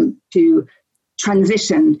help them to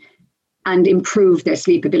transition and improve their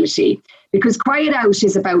sleep ability. Because cry it out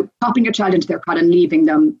is about popping your child into their cot and leaving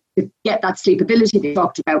them to get that sleep ability they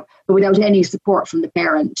talked about, but without any support from the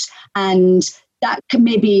parent. And that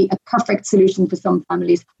may be a perfect solution for some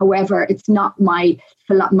families. However, it's not my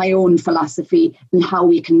own philosophy and how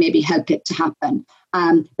we can maybe help it to happen.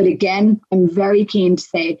 But again, I'm very keen to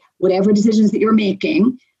say, whatever decisions that you're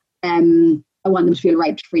making, I want them to feel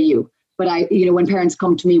right for you. But when parents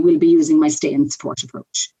come to me, we'll be using my stay and support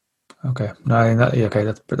approach. Okay, no, I think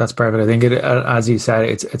that's perfect. I think as you said,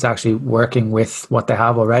 it's actually working with what they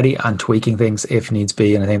have already and tweaking things if needs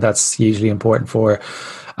be, and I think that's hugely important for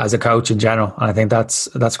as a coach in general. And I think that's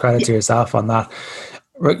credit to yourself on that.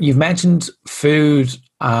 You've mentioned food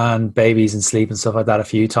and babies and sleep and stuff like that a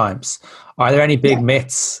few times. Are there any big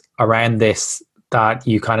myths around this that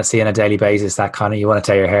you kind of see on a daily basis that kind of you want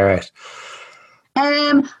to tear your hair out?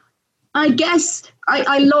 I guess I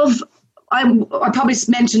probably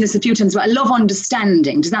mentioned this a few times, but I love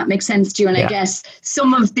understanding. Does that make sense to you? And I guess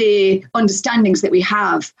some of the understandings that we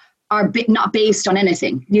have are not based on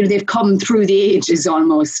anything. They've come through the ages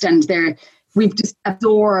almost, and we've just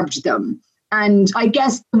absorbed them. And I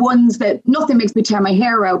guess the ones that nothing makes me tear my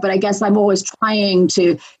hair out, but I guess I'm always trying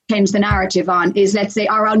to change the narrative on is, let's say,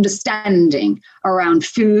 our understanding around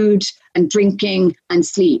food and drinking and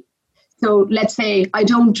sleep. So let's say I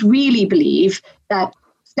don't really believe that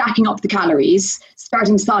stacking up the calories,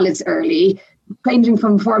 starting solids early, changing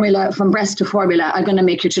from breast to formula are going to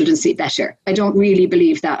make your children sleep better. I don't really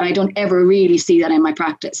believe that. And I don't ever really see that in my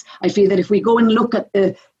practice. I feel that if we go and look at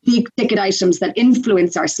the big ticket items that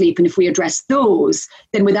influence our sleep, and if we address those,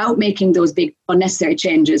 then without making those big unnecessary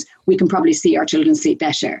changes, we can probably see our children sleep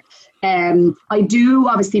better. I do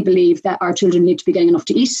obviously believe that our children need to be getting enough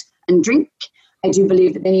to eat and drink. I do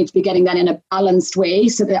believe that they need to be getting that in a balanced way,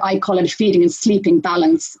 so that I call it feeding and sleeping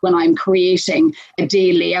balance when I'm creating a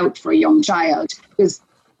day layout for a young child, because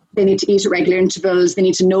they need to eat at regular intervals. They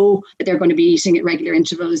need to know that they're going to be eating at regular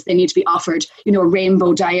intervals. They need to be offered, a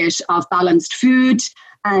rainbow diet of balanced food.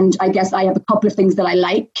 And I guess I have a couple of things that I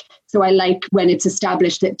like. So I like when it's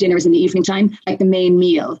established that dinner is in the evening time, like the main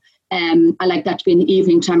meal. I like that to be in the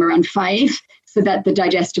evening time around 5, so that the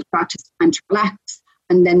digestive tract has time to relax.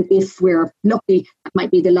 And then if we're lucky, that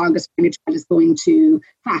might be the longest time your child is going to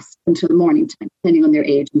fast until the morning time, depending on their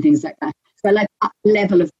age and things like that. So I like that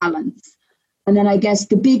level of balance. And then I guess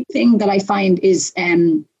the big thing that I find is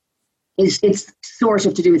it's sort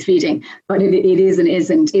of to do with feeding, but it is and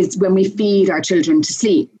isn't, is when we feed our children to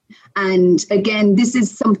sleep. And again, this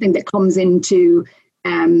is something that comes into,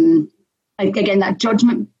 again, that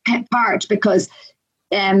judgment part, because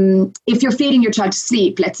if you're feeding your child to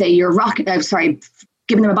sleep, let's say you're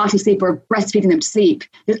giving them a bottle of sleep or breastfeeding them to sleep,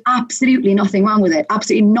 there's absolutely nothing wrong with it.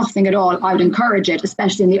 Absolutely nothing at all. I would encourage it,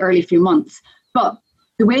 especially in the early few months. But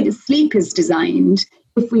the way that sleep is designed,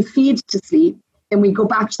 if we feed to sleep, then we go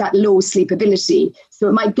back to that low sleepability. So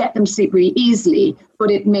it might get them to sleep really easily,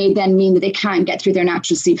 but it may then mean that they can't get through their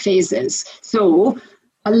natural sleep phases. So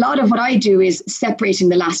a lot of what I do is separating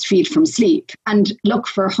the last feed from sleep. And look,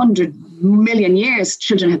 for 100 million years,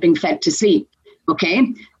 children have been fed to sleep.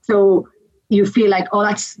 Okay, so you feel like, oh,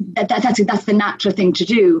 that's the natural thing to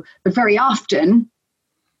do. But very often,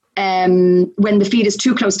 when the feed is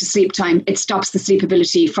too close to sleep time, it stops the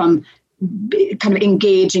sleepability from kind of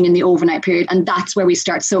engaging in the overnight period. And that's where we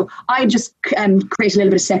start. So I just create a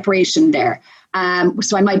little bit of separation there.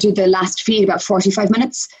 So I might do the last feed about 45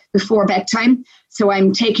 minutes before bedtime. So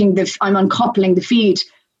I'm uncoupling the feed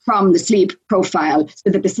from the sleep profile so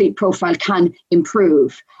that the sleep profile can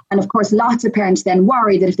improve. And of course, lots of parents then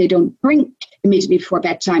worry that if they don't drink immediately before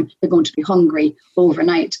bedtime, they're going to be hungry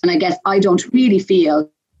overnight. And I guess I don't really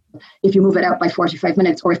feel, if you move it out by 45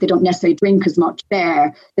 minutes, or if they don't necessarily drink as much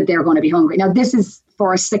there, that they're going to be hungry. Now, this is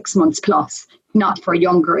for 6 months plus, not for a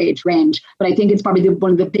younger age range. But I think it's probably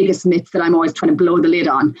one of the biggest myths that I'm always trying to blow the lid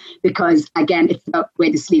on, because, again, it's about the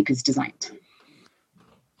way the sleep is designed.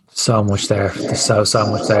 So much there. There's so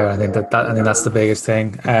much there. I think I think that's the biggest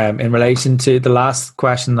thing. In relation to the last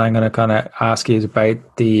question, I'm going to kind of ask you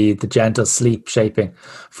about the gentle sleep shaping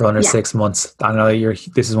for under 6 months. I know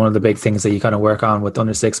this is one of the big things that you kind of work on with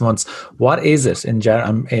under 6 months. What is it in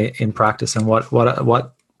general in practice, and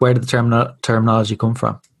where did the terminology come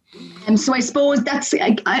from? So I suppose that's,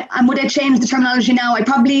 and would I change the terminology now? I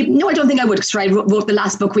don't think I would, because I wrote the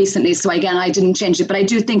last book recently. So again, I didn't change it, but I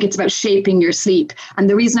do think it's about shaping your sleep. And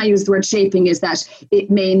the reason I use the word shaping is that it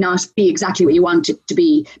may not be exactly what you want it to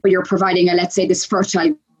be, but you're providing let's say, this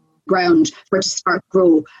fertile ground for it to start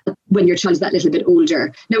grow when your child is that little bit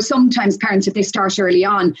older. Now, sometimes parents, if they start early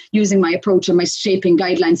on, using my approach and my shaping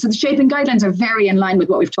guidelines. So the shaping guidelines are very in line with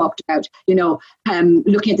what we've talked about,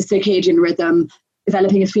 looking at the circadian rhythm,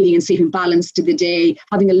 developing a feeding and sleeping balance to the day,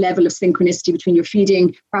 having a level of synchronicity between your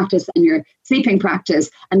feeding practice and your sleeping practice,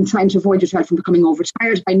 and trying to avoid your child from becoming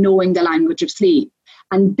overtired by knowing the language of sleep.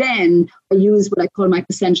 And then I use what I call my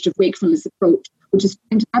percentage of wakefulness approach, which is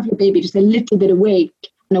trying to have your baby just a little bit awake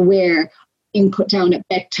and aware input down at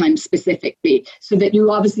bedtime specifically, so that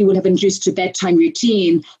you obviously will have induced a bedtime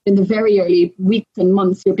routine. In the very early weeks and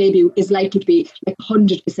months, your baby is likely to be like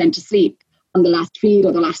 100% asleep on the last feed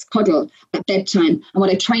or the last cuddle at bedtime. And what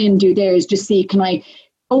I try and do there is just see, can I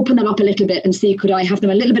open them up a little bit and see, could I have them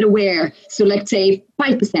a little bit aware? So let's say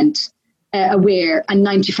 5% aware and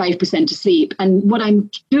 95% asleep. And what I'm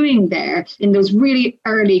doing there in those really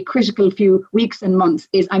early critical few weeks and months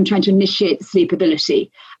is I'm trying to initiate the sleep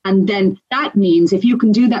ability. And then that means if you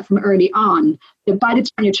can do that from early on, that by the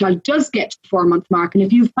time your child does get to the 4-month mark, and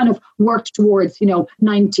if you've kind of worked towards,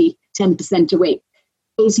 90, 10% awake,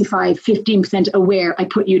 85, 15% aware, I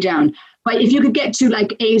put you down. But if you could get to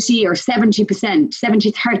like 80 or 70%,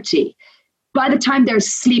 70, 30, by the time their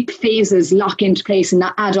sleep phases lock into place in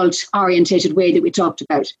that adult orientated way that we talked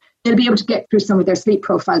about, they'll be able to get through some of their sleep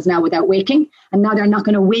profiles now without waking. And now they're not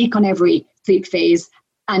going to wake on every sleep phase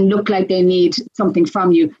and look like they need something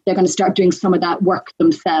from you. They're going to start doing some of that work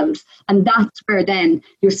themselves. And that's where then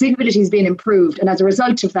your sleep ability is being improved. And as a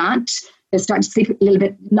result of that, they start to sleep a little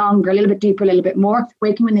bit longer, a little bit deeper, a little bit more,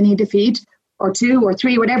 waking when they need to feed, or 2 or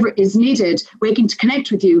 3, whatever is needed, waking to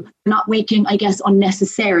connect with you, not waking, I guess,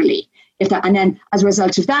 unnecessarily. And then as a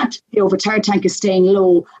result of that, the overtired tank is staying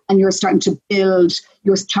low and you're starting to build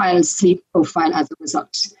your child's sleep profile as a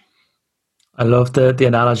result. I love the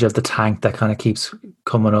analogy of the tank that kind of keeps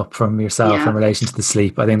coming up from yourself in relation to the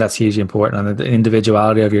sleep. I think that's hugely important, and the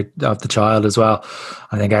individuality of the child as well.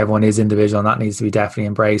 I think everyone is individual, and that needs to be definitely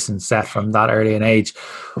embraced and set from that early an age.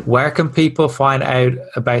 Where can people find out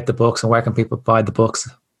about the books, and where can people buy the books,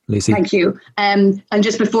 Lucy? Thank you. And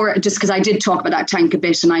just because I did talk about that tank a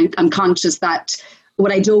bit, and I'm conscious that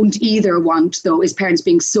what I don't either want, though, is parents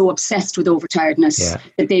being so obsessed with overtiredness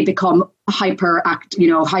that they become hyper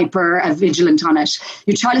vigilant on it.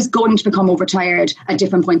 Your child is going to become overtired at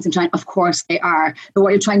different points in time. Of course they are. But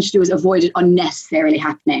what you're trying to do is avoid it unnecessarily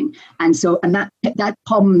happening. And that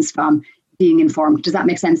comes from being informed. Does that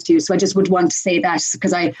make sense to you? So I just would want to say that,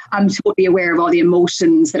 because I'm totally aware of all the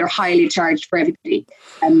emotions that are highly charged for everybody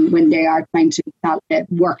when they are trying to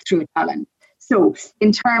work through a challenge. So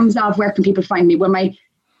in terms of where can people find me? Well, my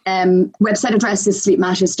website address is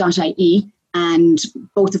sleepmatters.ie, and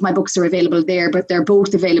both of my books are available there, but they're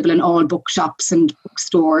both available in all bookshops and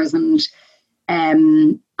bookstores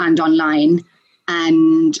and online.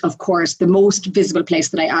 And of course, the most visible place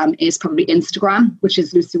that I am is probably Instagram, which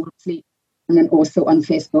is Lucy Wolfe Sleep, and then also on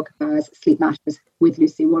Facebook as Sleep Matters with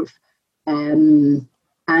Lucy Wolfe. And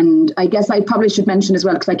I guess I probably should mention as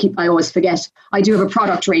well, because I always forget, I do have a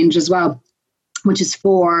product range as well, which is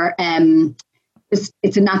for,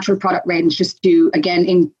 it's a natural product range just to,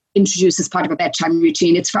 again, introduce as part of a bedtime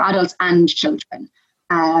routine. It's for adults and children.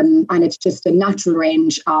 And it's just a natural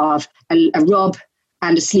range of a rub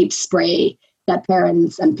and a sleep spray that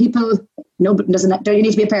parents and people, don't you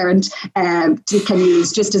need to be a parent, can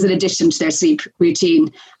use just as an addition to their sleep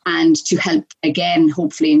routine, and to help, again,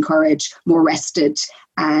 hopefully encourage more rested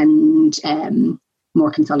and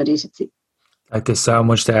more consolidated sleep. Like, there's so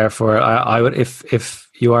much there for. I would, if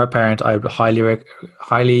you are a parent, I would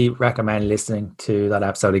highly recommend listening to that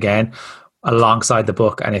episode again alongside the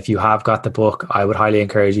book. And if you have got the book, I would highly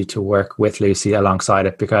encourage you to work with Lucy alongside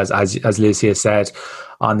it, because as Lucy has said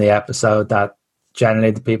on the episode, that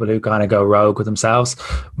generally the people who kind of go rogue with themselves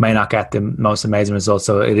may not get the most amazing results.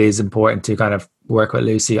 So it is important to kind of work with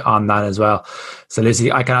Lucy on that as well. So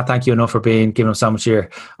Lucy, I cannot thank you enough for giving up so much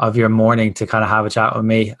of your morning to kind of have a chat with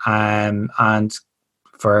me, and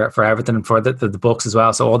for everything, and for the books as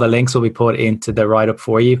well. So all the links will be put into the write-up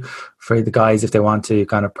for you, for the guys if they want to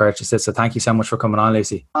kind of purchase it. So thank you so much for coming on,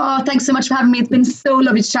 Lucy. Oh, thanks so much for having me. It's been so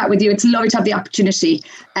lovely to chat with you. It's lovely to have the opportunity.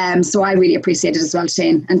 So I really appreciate it as well,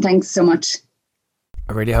 Shane. And thanks so much.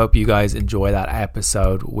 I really hope you guys enjoy that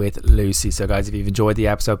episode with Lucy. So guys, if you've enjoyed the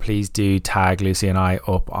episode, please do tag Lucy and I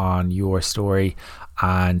up on your story,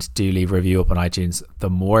 and do leave a review up on iTunes. The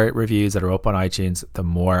more reviews that are up on iTunes, the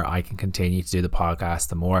more I can continue to do the podcast.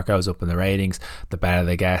 The more it goes up in the ratings, the better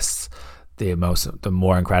the guests, the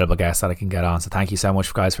more incredible guests that I can get on. So thank you so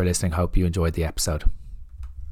much, guys, for listening. Hope you enjoyed the episode.